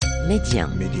Médien.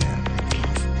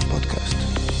 Podcast.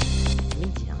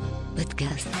 Médien.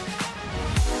 Podcast.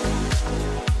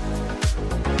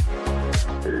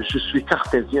 Je suis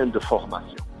cartésien de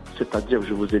formation. C'est-à-dire,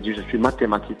 je vous ai dit, je suis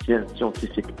mathématicien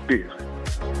scientifique pur.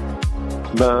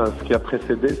 Ce qui a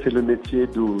précédé, c'est le métier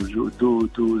d'où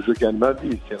je gagne ma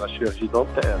vie, c'est la chirurgie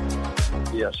dentaire.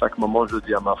 Et à chaque moment, je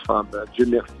dis à ma femme, Dieu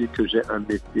merci que j'ai un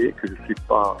métier, que je ne suis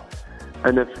pas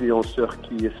un influenceur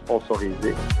qui est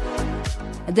sponsorisé.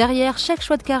 Derrière chaque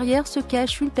choix de carrière se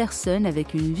cache une personne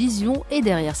avec une vision et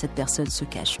derrière cette personne se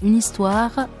cache une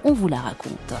histoire. On vous la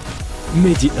raconte.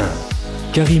 Média 1.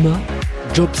 Karima,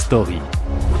 Job Story.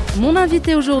 Mon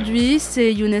invité aujourd'hui,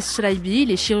 c'est Younes Chraibi.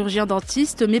 Il est chirurgien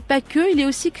dentiste, mais pas que. Il est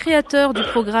aussi créateur du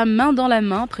programme Main dans la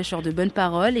main, prêcheur de bonne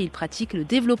parole, et il pratique le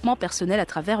développement personnel à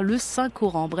travers le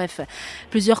Saint-Coran. Bref,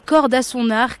 plusieurs cordes à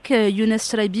son arc. Younes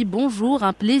Chraibi, bonjour.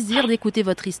 Un plaisir d'écouter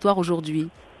votre histoire aujourd'hui.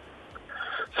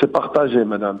 C'est partagé,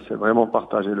 madame. C'est vraiment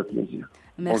partagé le plaisir.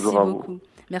 Merci Bonjour beaucoup.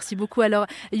 Merci beaucoup. Alors,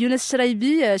 Younes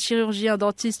Chraibi, chirurgien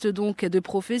dentiste donc de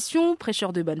profession,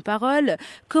 prêcheur de bonne parole.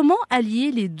 Comment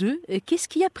allier les deux? Qu'est-ce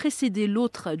qui a précédé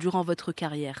l'autre durant votre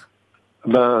carrière?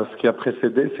 Ce qui a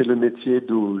précédé, c'est le métier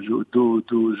d'où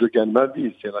je gagne ma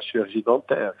vie. C'est la chirurgie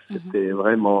dentaire.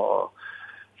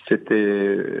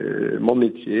 C'était mon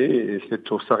métier et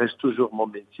ça reste toujours mon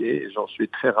métier. Et j'en suis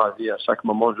très ravi. À chaque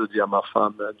moment, je dis à ma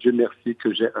femme, Dieu merci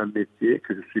que j'ai un métier,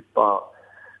 que je ne suis pas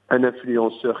un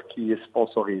influenceur qui est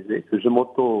sponsorisé, que je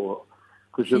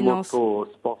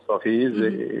m'auto-sponsorise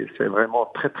et c'est vraiment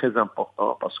très très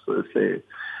important parce que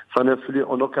ça n'influe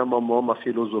en aucun moment ma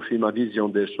philosophie, ma vision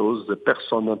des choses.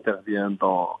 Personne n'intervient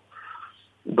dans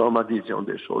ma vision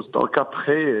des choses. Donc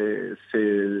après, c'est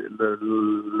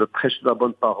le prêche de la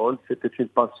bonne parole, c'était une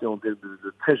passion de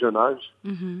très jeune âge.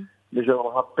 Mm-hmm. Mais je me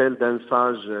rappelle d'un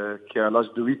sage qui à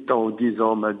l'âge de 8 ans ou 10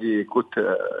 ans m'a dit, écoute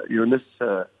Younes,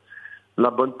 la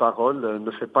bonne parole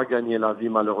ne fait pas gagner la vie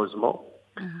malheureusement.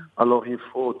 Mmh. Alors il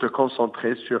faut te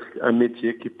concentrer sur un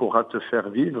métier qui pourra te faire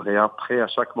vivre et après à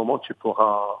chaque moment tu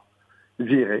pourras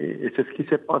virer. Et c'est ce qui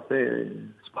s'est passé,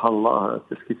 subhanallah,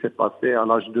 c'est ce qui s'est passé à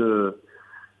l'âge de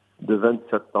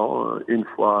 27 ans, une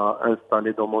fois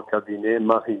installé dans mon cabinet,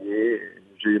 marié,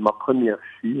 j'ai eu ma première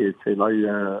fille et c'est là il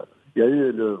y a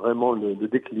eu vraiment le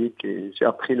déclic et j'ai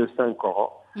appris le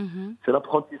Saint-Coran. Mm-hmm. C'est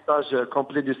l'apprentissage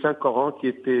complet du Saint-Coran qui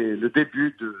était le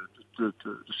début de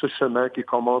ce chemin qui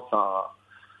commence à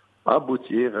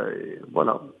aboutir. Et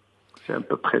voilà, c'est à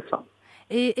peu près ça.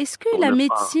 Et est-ce que la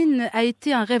médecine a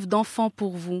été un rêve d'enfant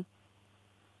pour vous?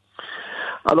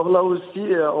 Alors là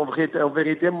aussi, en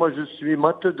vérité, moi je suis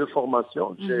matheux de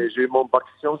formation. Mm-hmm. J'ai eu mon bac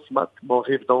sciences maths. Mon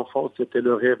rêve d'enfant, c'était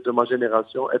le rêve de ma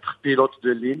génération, être pilote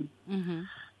de ligne. Mm-hmm.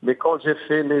 Mais quand j'ai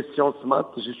fait les sciences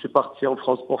maths, je suis parti en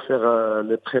France pour faire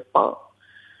les prépas.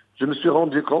 Je me suis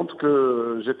rendu compte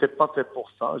que j'étais pas fait pour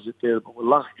ça. J'étais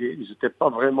largué. J'étais pas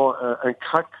vraiment un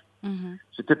crack. Mm-hmm.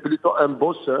 J'étais plutôt un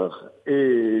bosseur.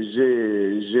 Et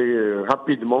j'ai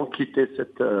rapidement quitté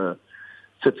cette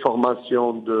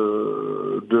formation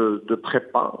de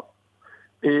prépa.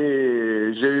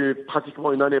 Et j'ai eu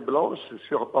pratiquement une année blanche.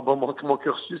 Mon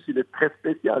cursus, il est très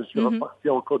spécial. Je suis reparti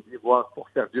en Côte d'Ivoire pour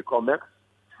faire du commerce.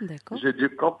 D'accord. J'ai dû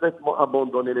complètement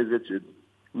abandonner les études,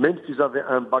 même si j'avais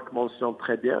un bac mention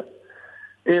très bien.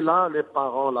 Et là, les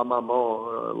parents, la maman,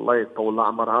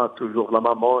 toujours la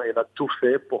maman, elle a tout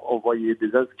fait pour envoyer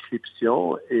des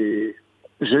inscriptions. Et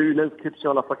j'ai eu une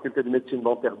inscription à la faculté de médecine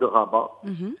dentaire de Rabat.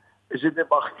 Mm-hmm. Et j'ai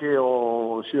débarqué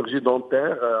en chirurgie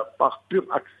dentaire par pur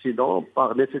accident,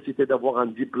 par nécessité d'avoir un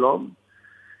diplôme.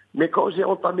 Mais quand j'ai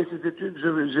entamé ces études, je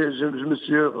me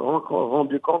suis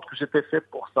rendu compte que j'étais fait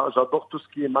pour ça. J'adore tout ce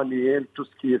qui est manuel, tout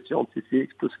ce qui est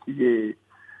scientifique, tout ce qui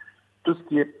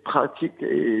est pratique.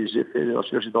 Et j'ai fait la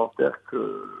chirurgie dentaire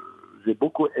que j'ai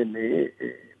beaucoup aimé.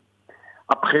 Et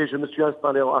après, je me suis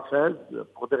installé à Fès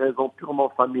pour des raisons purement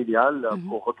familiales,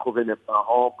 pour retrouver mes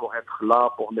parents, pour être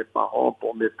là pour mes parents,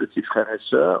 pour mes petits frères et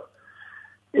sœurs.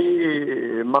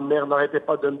 Et ma mère n'arrêtait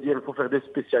pas de me dire il faut faire des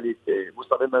spécialités. Vous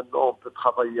savez, maintenant, on peut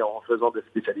travailler en faisant des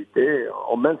spécialités.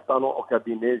 En m'installant au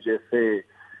cabinet, j'ai fait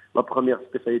ma première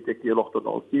spécialité qui est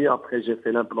l'orthodontie. Après, j'ai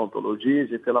fait l'implantologie,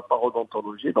 j'ai fait la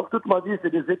parodontologie. Donc, toute ma vie, c'est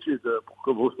des études pour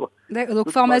que vous... Donc,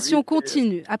 formation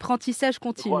continue, apprentissage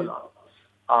continu. Voilà.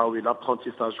 Ah oui,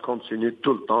 l'apprentissage continue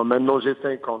tout le temps. Maintenant, j'ai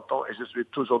 50 ans et je suis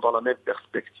toujours dans la même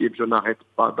perspective. Je n'arrête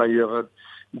pas. D'ailleurs,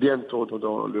 bientôt,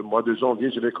 dans le mois de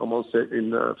janvier, je vais commencer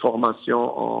une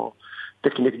formation en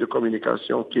technique de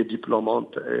communication qui est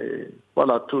diplômante. Et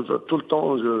voilà, tout le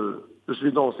temps, je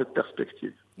suis dans cette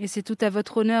perspective. Et c'est tout à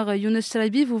votre honneur, Younes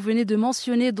Chraibi. Vous venez de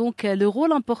mentionner donc le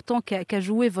rôle important qu'a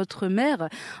joué votre mère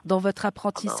dans votre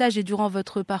apprentissage et durant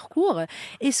votre parcours.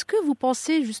 Est-ce que vous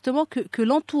pensez justement que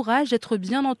l'entourage, être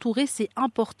bien entouré, c'est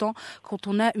important quand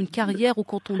on a une carrière ou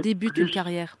quand on débute une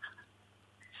carrière?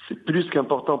 C'est plus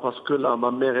qu'important parce que là,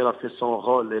 ma mère, elle a fait son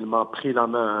rôle. Elle m'a pris la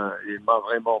main et m'a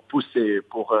vraiment poussé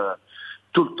pour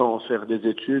tout le temps faire des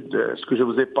études. Ce que je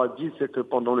vous ai pas dit, c'est que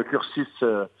pendant le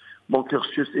mon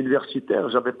cursus universitaire,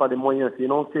 j'avais pas les moyens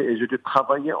financiers et je devais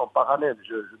travailler en parallèle.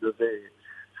 Je devais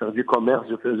faire du commerce,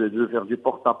 je devais faire du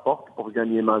porte-à-porte pour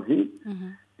gagner ma vie.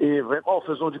 Et vraiment, en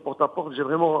faisant du porte-à-porte, j'ai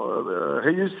vraiment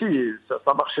réussi.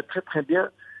 Ça marchait très, très bien.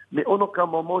 Mais en aucun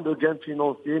moment, le gain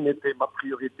financier n'était ma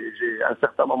priorité. À un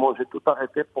certain moment, j'ai tout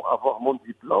arrêté pour avoir mon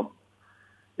diplôme.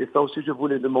 Et ça aussi, je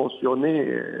voulais le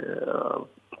mentionner.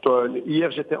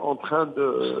 Hier, j'étais en train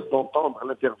d'entendre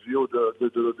l'interview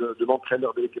de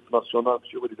l'entraîneur de l'équipe nationale, M.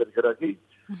 Younes Chraibi.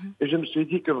 Et je me suis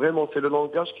dit que vraiment, c'est le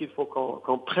langage qu'il faut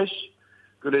qu'on prêche,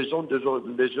 que les jeunes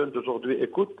d'aujourd'hui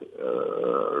écoutent.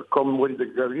 Comme Younes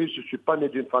Chraibi, je ne suis pas né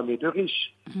d'une famille de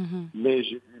riches. Mais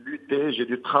j'ai dû lutter, j'ai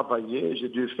dû travailler, j'ai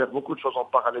dû faire beaucoup de choses en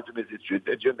parallèle de mes études.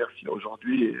 Et Dieu merci,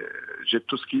 aujourd'hui, j'ai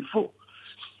tout ce qu'il faut.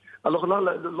 Alors là,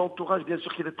 l'entourage, bien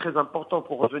sûr qu'il est très important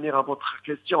pour revenir à votre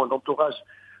question. L'entourage,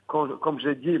 comme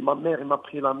j'ai dit, ma mère m'a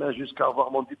pris la main jusqu'à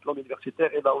avoir mon diplôme universitaire.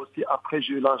 Et là aussi, après,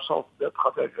 j'ai eu la chance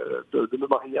de me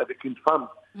marier avec une femme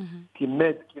qui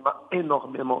m'aide, qui m'a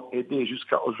énormément aidé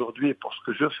jusqu'à aujourd'hui pour ce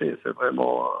que je fais. C'est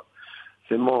vraiment,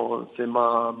 c'est mon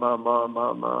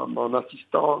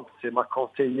assistante, c'est ma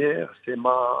conseillère, c'est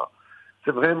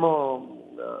vraiment,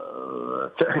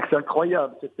 c'est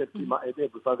incroyable. C'est celle qui m'a aidé.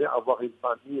 Vous savez, avoir une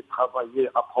famille, travailler,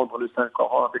 apprendre le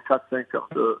Saint-Coran avec 4-5 heures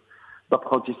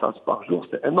d'apprentissage par jour,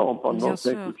 c'est énorme pendant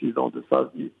 5 ou 6 ans de sa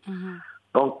vie.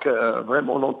 Donc,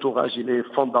 vraiment, l'entourage, il est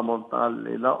fondamental.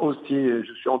 Et là aussi,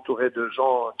 je suis entouré de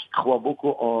gens qui croient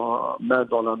beaucoup en main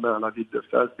dans la main à la vie de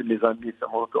Fès. Mes amis, c'est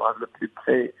mon entourage le plus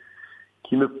près,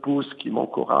 qui me pousse, qui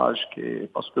m'encourage.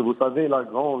 Parce que vous savez, le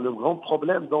grand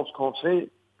problème dans ce qu'on fait,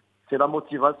 c'est la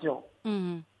motivation.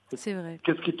 C'est vrai.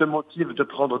 Qu'est-ce qui te motive de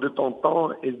prendre de ton temps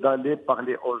et d'aller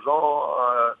parler aux gens?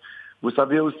 Vous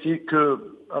savez aussi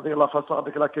que avec la façon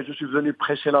avec laquelle je suis venu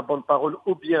prêcher la bonne parole,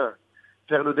 ou bien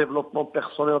faire le développement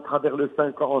personnel à travers le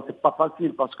Saint-Coran, c'est pas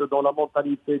facile parce que dans la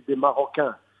mentalité des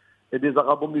Marocains et des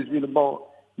Arabo-musulmans,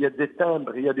 il y a des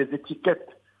timbres, il y a des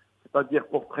étiquettes. C'est-à-dire,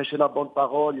 pour prêcher la bonne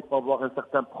parole, il faut avoir un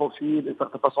certain profil, une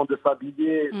certaine façon de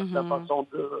s'habiller, une certaine façon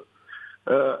de...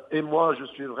 et moi, je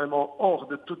suis vraiment hors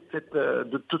de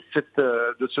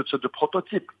ce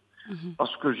prototype.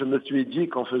 Parce que je me suis dit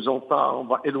qu'en faisant ça, on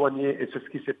va éloigner, et c'est ce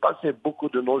qui s'est passé, beaucoup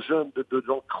de nos jeunes, de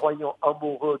gens croyants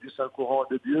amoureux du Saint-Coran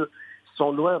de Dieu,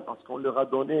 sont loin parce qu'on leur a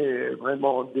donné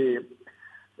vraiment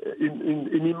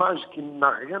une image qui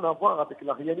n'a rien à voir avec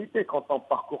la réalité quand on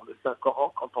parcourt le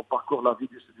Saint-Coran, quand on parcourt la vie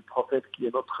du prophète qui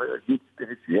est notre guide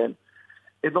spirituel.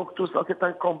 Et donc tout ça, c'est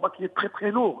un combat qui est très très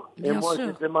lourd. Bien et moi, sûr.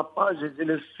 j'ai fait ma page, j'ai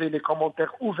laissé les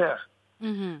commentaires ouverts.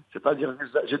 C'est-à-dire,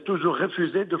 j'ai toujours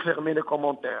refusé de fermer les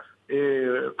commentaires. Et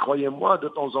croyez-moi, de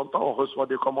temps en temps, on reçoit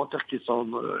des commentaires qui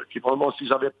vraiment, si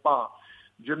j'avais pas,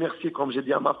 Dieu merci, comme j'ai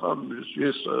dit à ma femme, je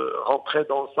suis rentré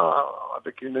dans ça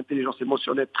avec une intelligence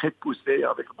émotionnelle très poussée,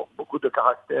 avec beaucoup de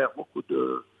caractère, beaucoup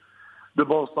de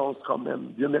bon sens quand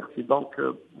même. Dieu merci. Donc,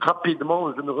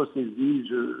 rapidement, je me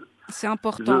ressaisis. C'est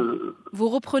important. Vous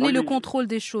reprenez le contrôle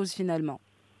des choses finalement.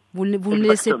 Vous ne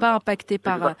laissez pas impacter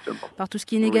par tout ce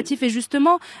qui est négatif. Et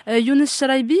justement, Younes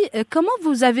Chraibi, comment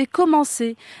vous avez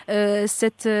commencé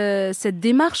cette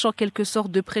démarche en quelque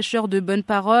sorte de prêcheur de bonne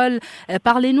parole?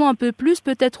 Parlez-nous un peu plus,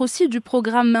 peut-être aussi du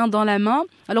programme Main dans la main.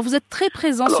 Alors vous êtes très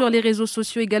présent sur les réseaux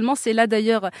sociaux également. C'est là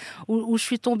d'ailleurs où je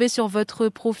suis tombée sur votre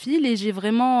profil et j'ai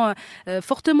vraiment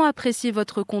fortement apprécié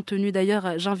votre contenu.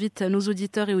 D'ailleurs, j'invite nos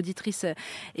auditeurs et auditrices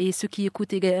et ceux qui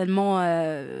écoutent également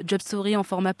Job Story en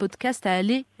format podcast à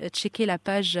aller checker la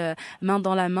page Main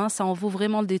dans la main, ça en vaut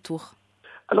vraiment le détour.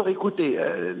 Alors écoutez,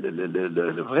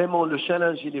 vraiment le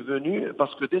challenge il est venu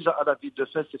parce que déjà à la ville de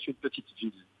Fès c'est une petite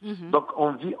ville. Donc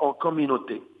on vit en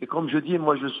communauté. Et comme je dis,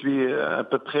 moi je suis à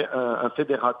peu près un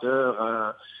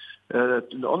fédérateur.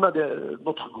 On a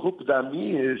notre groupe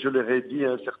d'amis, et je leur ai dit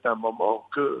à un certain moment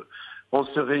que on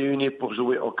se réunit pour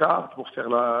jouer aux cartes, pour faire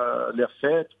les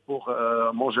fêtes, pour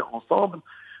manger ensemble.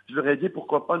 Je leur ai dit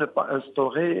pourquoi pas ne pas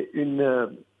instaurer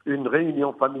une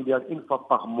réunion familiale une fois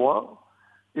par mois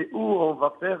et où on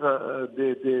va faire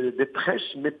des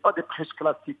prêches, mais pas des prêches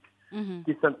classiques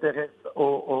qui s'intéressent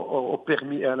au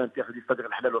permis et à l'interdit, c'est-à-dire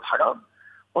le halal ou le haram.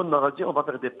 On aura dit on va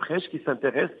faire des prêches qui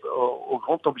s'intéressent au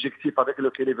grand objectif avec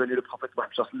lequel est venu le prophète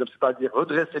Mohammed, c'est-à-dire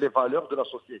redresser les valeurs de la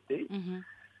société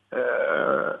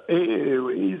Et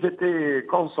ils étaient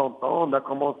consentants. On a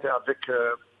commencé avec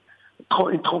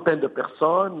une trentaine de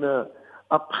personnes.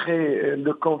 Après,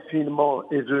 le confinement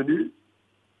est venu.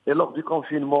 Et lors du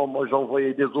confinement, moi,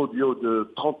 j'envoyais des audios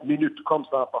de 30 minutes comme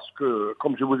ça parce que,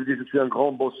 comme je vous ai dit, je suis un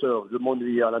grand bosseur. Je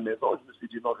m'ennuyais à la maison. Je me suis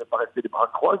dit, non, je ne vais pas rester les bras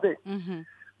croisés. Mhm.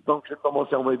 Donc, j'ai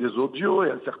commencé à envoyer des audios. Et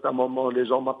à un certain moment, les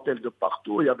gens m'appellent de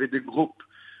partout. Il y avait des groupes.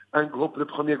 Le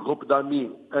premier groupe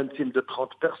d'amis intime de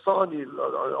 30 personnes.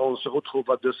 On se retrouve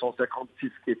à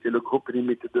 256, qui était le groupe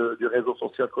limite du réseau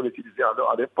social qu'on utilisait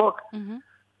à l'époque. Mhm.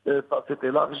 Et ça s'est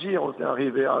élargi. On s'est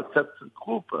arrivé à 7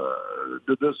 groupes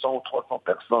de 200 ou 300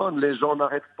 personnes. Les gens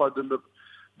n'arrêtent pas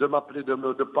de m'appeler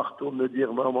de partout, me dire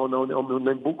on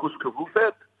aime beaucoup ce que vous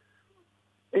faites.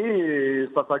 Et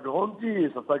ça s'agrandit.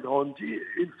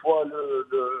 Une fois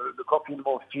le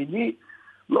confinement fini,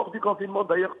 lors du confinement,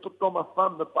 d'ailleurs, tout le temps, ma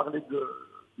femme me parlait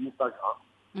d'Instagram.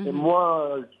 Mm-hmm. Et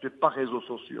moi, je n'ai pas réseaux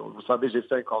sociaux. Vous savez, j'ai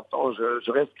 50 ans.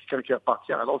 Je reste quelqu'un qui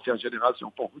appartient à l'ancienne génération,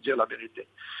 pour vous dire la vérité.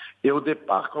 Et au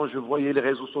départ, quand je voyais les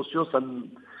réseaux sociaux, ça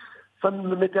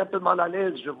me mettait un peu mal à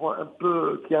l'aise. Je vois un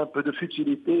peu qu'il y a un peu de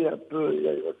futilité, un peu.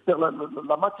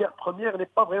 La matière première n'est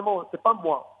pas vraiment, c'est pas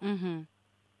moi. Mm-hmm.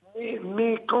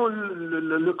 Mais quand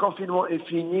le confinement est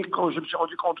fini, quand je me suis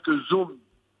rendu compte que Zoom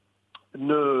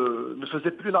ne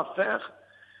faisait plus l'affaire,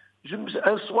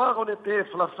 un soir, on était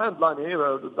à la fin de l'année,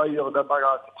 d'ailleurs,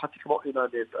 c'est pratiquement une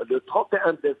année, le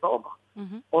 31 décembre,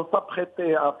 on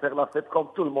s'apprêtait à faire la fête comme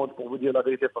tout le monde, pour vous dire la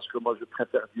vérité, parce que moi, je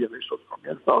préfère dire les choses comme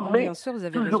elles sont. Mais bien sûr, vous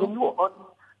avez toujours raison.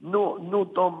 nous,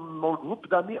 dans mon groupe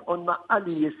d'amis, on a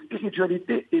allié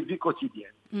spiritualité et vie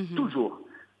quotidienne. Toujours.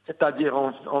 C'est-à-dire,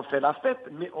 on fait la fête,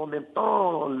 mais en même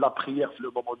temps, la prière, c'est le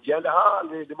moment d'Dieu.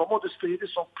 Les moments de spiritualité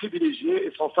sont privilégiés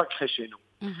et sont sacrés chez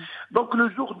nous. Donc, le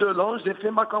jour de l'an, j'ai fait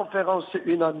ma conférence chez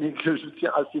une amie que je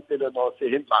tiens à citer le nom, c'est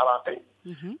Hind Laraqi.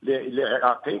 Les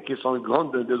Raqi, qui sont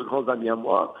de grands amis à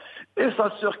moi, et sa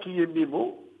sœur qui est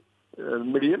Mimo,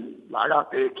 Mrim,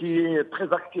 Laraqi, qui est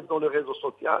très active dans le réseau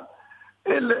social.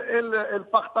 Elle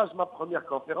partage ma première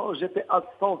conférence. J'étais à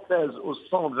 116 ou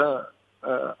 120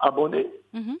 abonnés.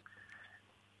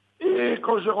 Et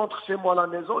quand je rentre chez moi à la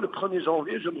maison, le 1er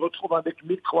janvier, je me retrouve avec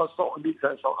 1300 ou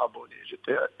 1500 abonnés.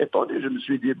 J'étais étonné, je me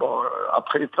suis dit,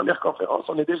 après les premières conférences,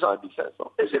 on est déjà à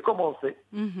 1500. Et j'ai commencé.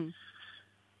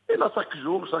 Et là, chaque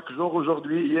jour,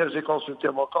 aujourd'hui, hier, j'ai consulté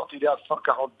mon compte, il est à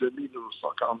 142 000 ou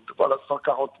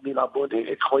 140 000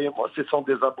 abonnés. Et croyez-moi, ce sont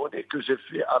des abonnés que j'ai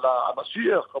fait à ma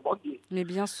sueur, comme on dit. Mais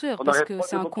bien sûr, parce que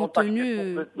c'est un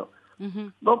contenu...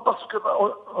 Non, parce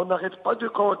qu'on n'arrête pas de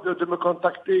me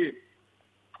contacter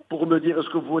pour me dire est-ce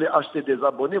que vous voulez acheter des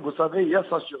abonnés. Vous savez, il y a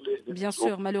ça sur les bien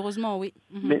sûr, malheureusement, oui.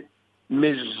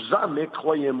 Mais jamais,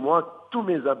 croyez-moi, tous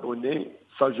mes abonnés,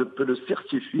 ça je peux le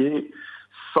certifier,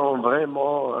 sont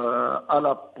vraiment à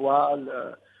la poêle,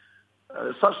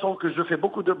 sachant que je fais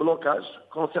beaucoup de blocages.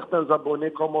 Quand certains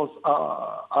abonnés commencent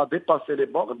à dépasser les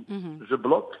bornes, je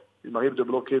bloque. Il m'arrive de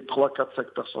bloquer 3, 4,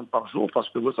 5 personnes par jour parce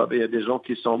que vous savez, il y a des gens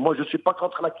qui sont... Moi, je ne suis pas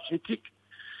contre la critique,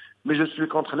 mais je suis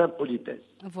contre l'impolitesse.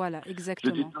 Voilà,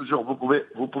 exactement. Je dis toujours,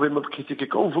 vous pouvez me critiquer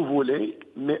quand vous voulez,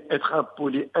 mais être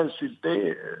impoli,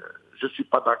 insulté, je ne suis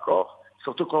pas d'accord.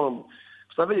 Surtout quand...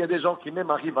 Vous savez, il y a des gens qui même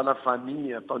arrivent à la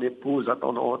famille, à ton épouse, à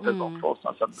ton enfant.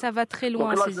 Ça va très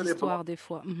loin, là, ces histoires, des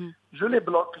fois. Je les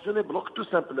bloque tout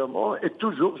simplement, et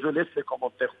toujours, je laisse les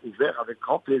commentaires ouverts avec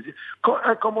grand plaisir. Quand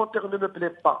un commentaire ne me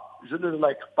plaît pas, je ne le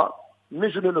like pas, mais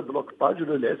je ne le bloque pas, je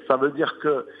le laisse. Ça veut dire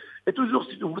que... Et toujours,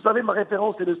 vous savez, ma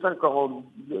référence, c'est le Saint-Coran.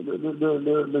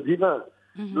 Le divin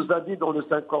nous a dit dans le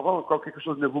Saint-Coran, quand quelque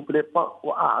chose ne vous plaît pas,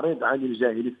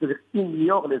 c'est-à-dire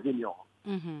ignore les ignorants.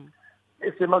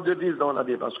 Et c'est ma devise dans la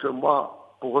vie, parce que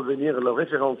moi, pour revenir, le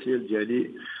référentiel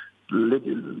d'Yali,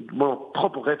 mon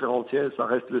propre référentiel, ça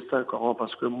reste le Saint-Coran,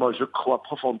 parce que moi, je crois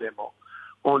profondément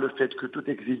en le fait que tout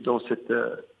existe dans cette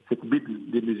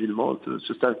Bible des musulmans,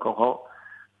 ce Saint-Coran.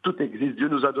 Tout existe, Dieu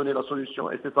nous a donné la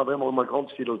solution, et c'est ça vraiment ma grande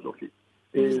philosophie.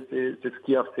 Et c'est ce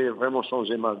qui a fait vraiment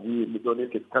changer ma vie, me donner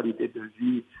cette qualité de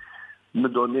vie, me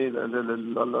donner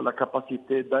la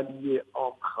capacité d'allier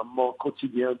entre mon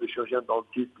quotidien de chirurgien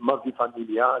dentiste, ma vie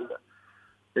familiale,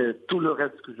 et tout le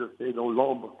reste que je fais dans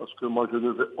l'ombre, parce que moi je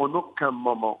ne veux en aucun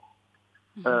moment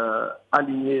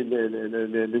aligner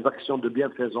les actions de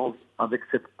bienfaisance avec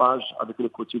cette page, avec le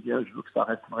quotidien. Je veux que ça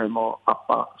reste vraiment à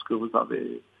part, parce que vous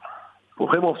savez, il faut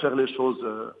vraiment faire les choses.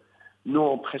 Nous,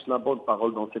 on prêche la bonne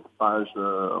parole dans cette page,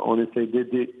 on essaie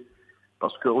d'aider,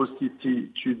 parce que aussi si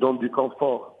tu donnes du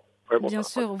confort vraiment. Bien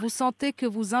sûr, vous sentez que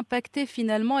vous impactez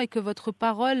finalement et que votre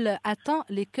parole atteint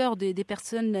les cœurs des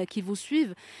personnes qui vous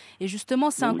suivent. Et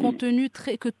justement, c'est un contenu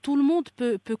que tout le monde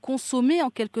peut consommer en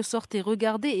quelque sorte et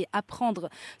regarder et apprendre.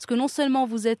 Parce que non seulement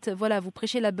vous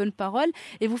prêchez la bonne parole,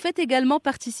 et vous faites également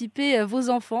participer vos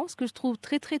enfants, ce que je trouve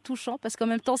très très touchant, parce qu'en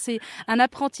même temps, c'est un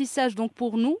apprentissage donc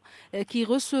pour nous qui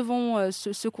recevons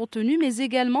ce contenu, mais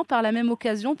également par la même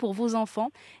occasion pour vos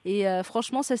enfants. Et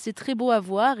franchement, ça c'est très beau à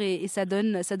voir et ça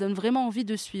donne vraiment envie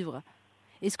de suivre.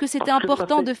 Est-ce que c'était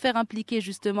important de faire impliquer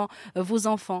justement vos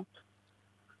enfants?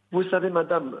 Vous savez,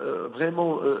 madame,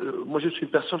 vraiment, moi je suis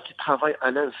une personne qui travaille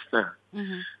à l'instinct.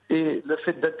 Et le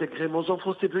fait d'intégrer mes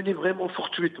enfants, c'est venu vraiment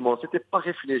fortuitement, c'était pas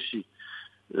réfléchi.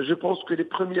 Je pense que les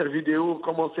premières vidéos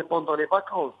commençaient pendant les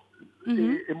vacances.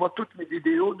 Et moi, toutes mes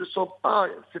vidéos ne sont pas,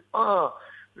 c'est pas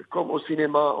comme au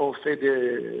cinéma, on fait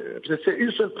c'est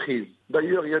une seule prise.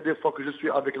 D'ailleurs, il y a des fois que je suis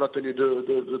avec la tenue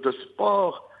de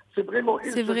sport. C'est vraiment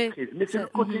une seule prise. Mais c'est le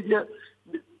quotidien.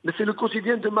 Mais c'est le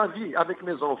quotidien de ma vie avec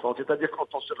mes enfants. C'est-à-dire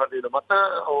quand on se réveille le matin,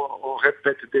 on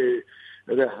répète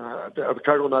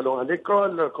quand on allant à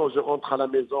l'école, quand je rentre à la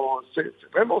maison. C'est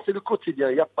le quotidien.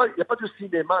 Il n'y a pas de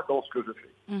cinéma dans ce que je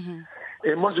fais.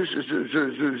 Et moi,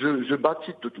 je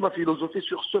bâtis toute ma philosophie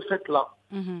sur ce fait-là.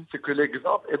 C'est que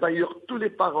l'exemple, et d'ailleurs, tous les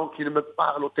parents qui me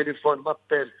parlent au téléphone,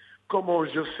 m'appellent, comment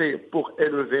je fais pour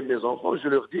élever mes enfants, je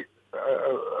leur dis,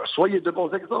 soyez de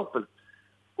bons exemples.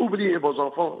 Oubliez vos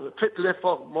enfants, faites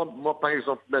l'effort. Moi, par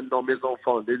exemple, maintenant, mes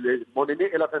enfants, mon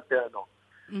aîné, elle a 21 ans.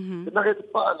 Elle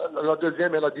n'arrête pas, la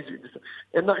deuxième, elle a 18.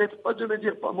 Elle n'arrête pas de me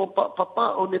dire,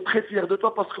 papa, on est très fiers de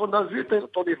toi parce qu'on a vu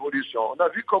ton évolution. On a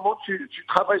vu comment tu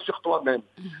travailles sur toi-même,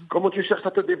 comment tu cherches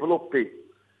à te développer.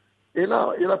 Et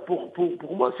là pour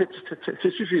moi,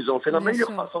 c'est suffisant. C'est la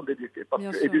meilleure façon d'éduquer. Parce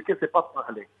que éduquer, c'est pas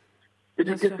parler.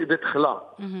 Éduquer, c'est d'être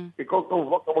là. Et quand on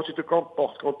voit comment tu te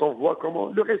comportes, quand on voit comment,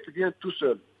 le reste vient tout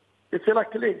seul. Et c'est la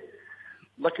clé.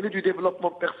 La clé du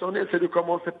développement personnel, c'est de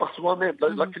commencer par soi-même.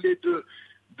 La clé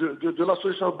de la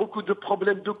solution à beaucoup de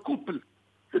problèmes de couple,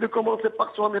 c'est de commencer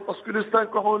par soi-même. Parce que le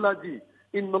Saint-Coran l'a dit.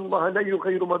 Dieu ne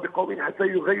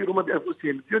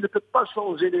peut pas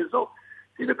changer les autres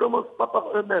s'ils ne commencent pas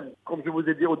par eux-mêmes. Comme je vous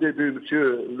ai dit au début,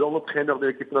 monsieur l'entraîneur de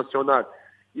l'équipe nationale,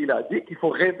 il a dit qu'il faut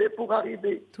rêver pour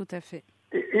arriver. Tout à fait.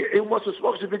 Et moi, ce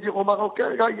soir, je vais dire aux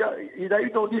Marocains, il y a eu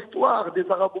dans l'histoire des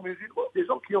Arabo-musulmans des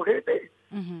gens qui ont rêvé.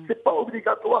 C'est pas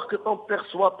obligatoire que ton père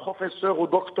soit professeur ou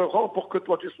doctorant pour que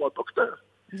toi, tu sois docteur.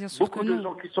 Beaucoup de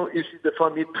gens qui sont issus de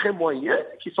familles très moyennes,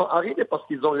 qui sont arrivés parce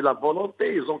qu'ils ont eu la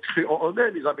volonté, ils ont cru en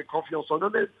eux-mêmes, ils avaient confiance en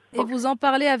eux-mêmes. Et vous en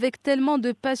parlez avec tellement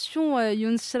de passion,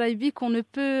 Younes Chraibi, qu'on ne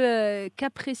peut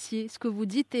qu'apprécier ce que vous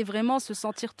dites et vraiment se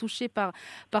sentir touché par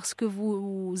ce que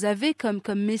vous avez comme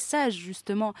message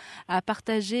justement à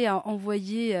partager, à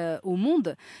envoyer au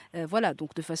monde. Voilà,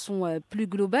 donc de façon plus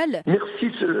globale.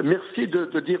 Merci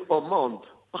de dire au monde.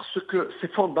 Parce que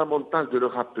c'est fondamental de le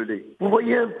rappeler. Vous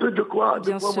voyez un peu de quoi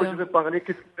moi je vais parler,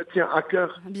 qu'est-ce qui me tient à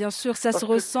cœur. Bien sûr, ça se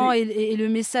ressent et le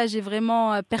message est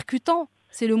vraiment percutant.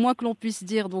 C'est le moins que l'on puisse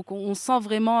dire. Donc, on sent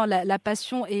vraiment la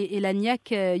passion et la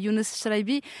niaque. Younes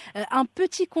Chraibi, un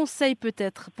petit conseil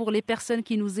peut-être pour les personnes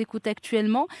qui nous écoutent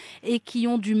actuellement et qui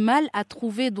ont du mal à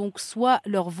trouver donc soit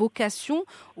leur vocation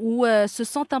ou se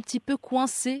sentent un petit peu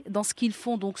coincés dans ce qu'ils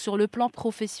font donc sur le plan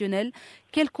professionnel.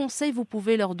 Quel conseil vous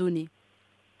pouvez leur donner?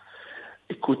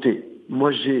 Écoutez,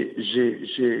 moi je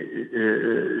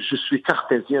suis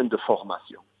cartésien de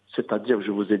formation. C'est-à-dire,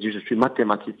 je vous ai dit, je suis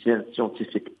mathématicien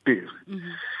scientifique pur.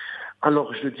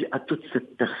 Alors je dis à toutes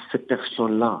ces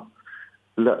personnes-là,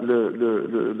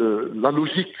 la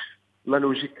logique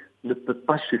ne peut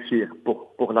pas suffire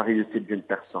pour la réussite d'une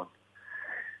personne.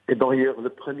 Et d'ailleurs, le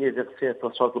premier verset de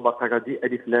Sourate Al-Baqarah dit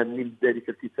Alif Lam Mim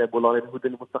Dhalika al-Kitab wa la hudan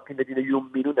lil-muttaqin alladhina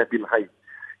yu'minuna bil-ghayb.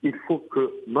 Il faut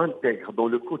que m'intègre dans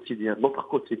le quotidien, notre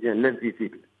quotidien,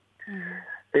 l'invisible.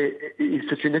 Et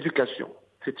c'est une éducation,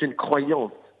 c'est une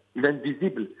croyance.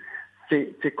 L'invisible,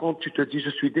 c'est quand tu te dis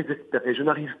je suis désespéré, je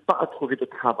n'arrive pas à trouver de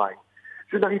travail,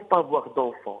 je n'arrive pas à avoir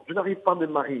d'enfants, je n'arrive pas à me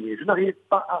marier, je n'arrive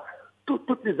pas à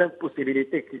toutes les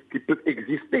impossibilités qui peuvent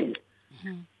exister.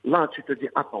 Là, tu te dis,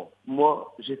 attends,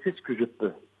 moi, j'ai fait ce que je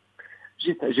peux.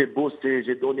 J'ai bossé,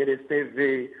 j'ai donné les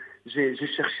CV, j'ai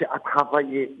cherché à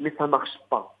travailler, mais ça ne marche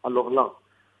pas. Alors là,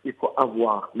 il faut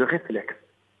avoir le réflexe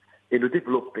et le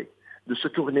développer, de se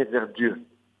tourner vers Dieu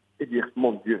et dire,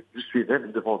 mon Dieu, je suis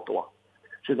même devant toi.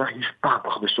 Je n'arrive pas à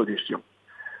avoir de solution.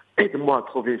 Aide-moi à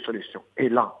trouver une solution. Et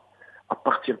là, à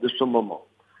partir de ce moment,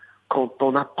 quand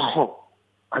on apprend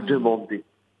à demander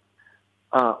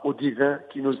au divin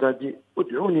qui nous a dit,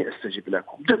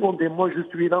 demandez-moi, je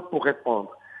suis là pour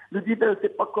répondre. Le divin,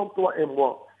 c'est pas comme toi et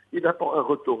moi. il attend un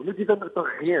retour. Le divin n'attend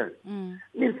rien.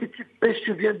 Même si tu pêches,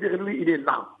 tu viens vers lui, il est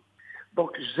là.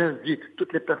 Donc, j'invite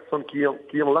toutes les personnes qui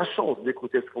ont la chance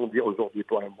d'écouter ce qu'on dit aujourd'hui,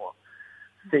 toi et moi,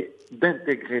 c'est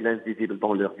d'intégrer l'invisible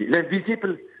dans leur vie.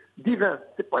 L'invisible divin,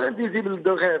 c'est pas l'invisible de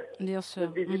rêve. Bien sûr.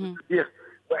 L'invisible de dire,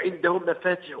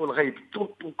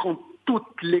 quand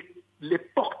toutes les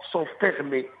portes sont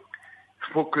fermées,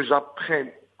 il faut que j'apprenne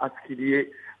à ce qu'il y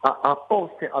ait, à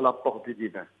penser à la porte du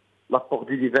divin. La porte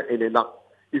du divin, elle est là.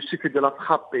 Il suffit de la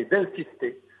frapper,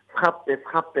 d'insister. Frapper.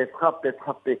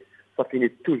 Ça finit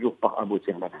toujours par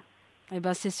aboutir, madame. Eh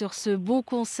ben, c'est sur ce beau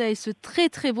conseil, ce très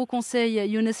très beau conseil,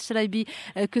 Younes Chraibi,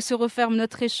 que se referme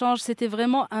notre échange. C'était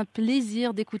vraiment un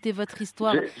plaisir d'écouter votre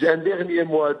histoire. J'ai un dernier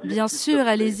mot à dire. Bien sûr,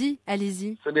 allez-y.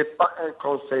 Ce n'est pas un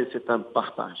conseil, c'est un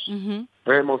partage.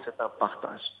 Vraiment, c'est un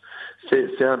partage.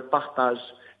 C'est un partage.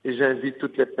 Et j'invite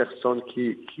toutes les personnes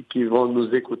qui vont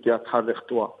nous écouter à travers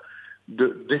toi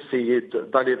d'essayer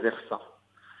d'aller vers ça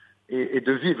et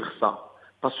de vivre ça.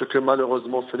 Parce que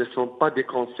malheureusement, ce ne sont pas des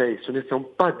conseils, ce ne sont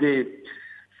pas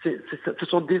ce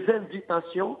sont des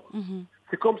invitations.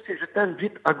 C'est comme si je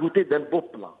t'invite à goûter d'un beau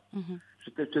plat.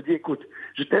 Je te dis, écoute,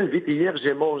 je t'invite, hier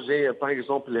j'ai mangé par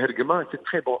exemple l'hergema, c'est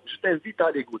très bon, je t'invite à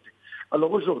aller goûter.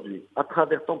 Alors aujourd'hui, à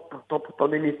travers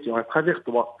ton émission, à travers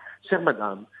toi, chère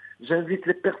madame, j'invite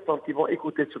les personnes qui vont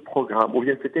écouter ce programme ou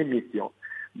bien cette émission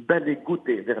d'aller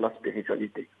goûter vers la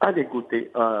spiritualité, aller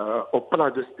goûter au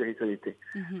plat de spiritualité.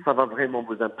 Ça va vraiment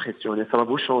vous impressionner, ça va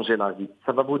vous changer la vie,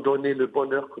 ça va vous donner le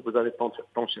bonheur que vous avez tant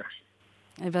cherché.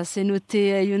 Eh ben, c'est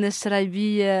noté, Younes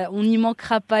Chraibi, on n'y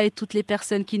manquera pas, et toutes les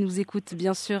personnes qui nous écoutent,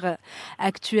 bien sûr,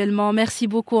 actuellement. Merci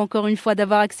beaucoup encore une fois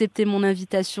d'avoir accepté mon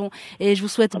invitation, et je vous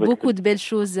souhaite beaucoup de belles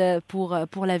choses pour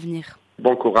l'avenir.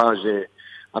 Bon courage et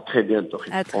à très bientôt.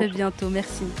 À très bientôt,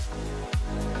 merci.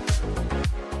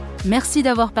 Merci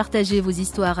d'avoir partagé vos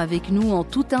histoires avec nous en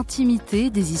toute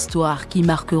intimité, des histoires qui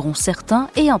marqueront certains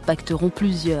et impacteront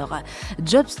plusieurs.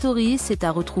 Job Story, c'est à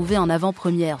retrouver en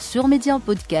avant-première sur Média en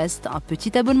podcast. Un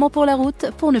petit abonnement pour la route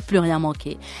pour ne plus rien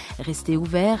manquer. Restez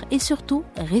ouverts et surtout,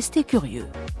 restez curieux.